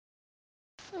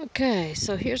Okay,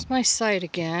 so here's my site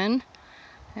again.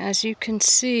 As you can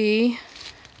see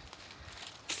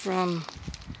from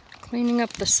cleaning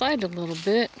up the site a little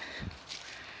bit,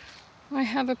 I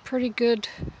have a pretty good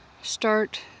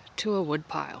start to a wood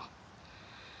pile.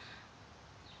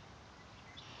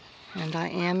 And I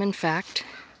am, in fact,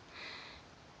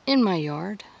 in my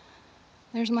yard.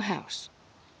 There's my house.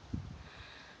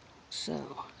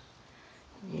 So,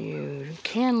 you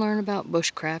can learn about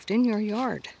bushcraft in your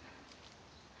yard.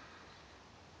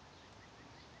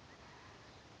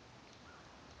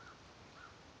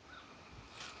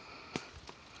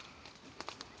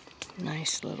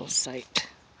 Nice little site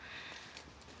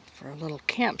for a little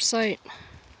campsite,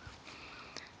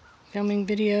 filming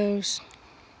videos,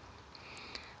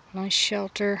 nice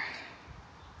shelter.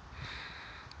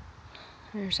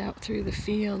 There's out through the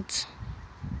fields.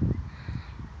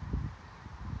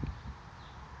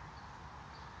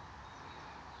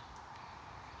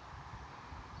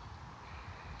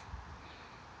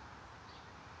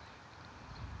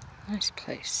 Nice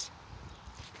place.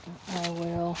 I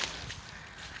will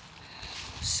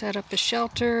set up a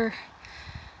shelter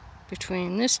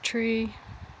between this tree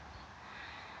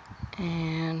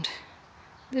and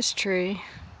this tree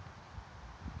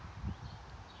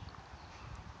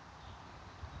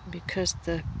because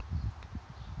the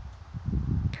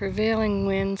prevailing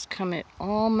winds come at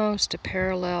almost a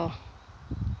parallel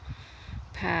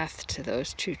path to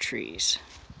those two trees.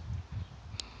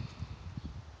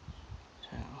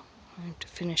 So I have to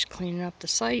finish cleaning up the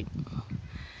site,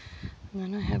 and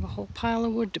then I have a whole pile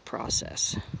of wood to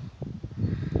process.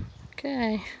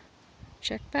 Okay,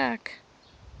 check back.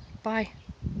 Bye.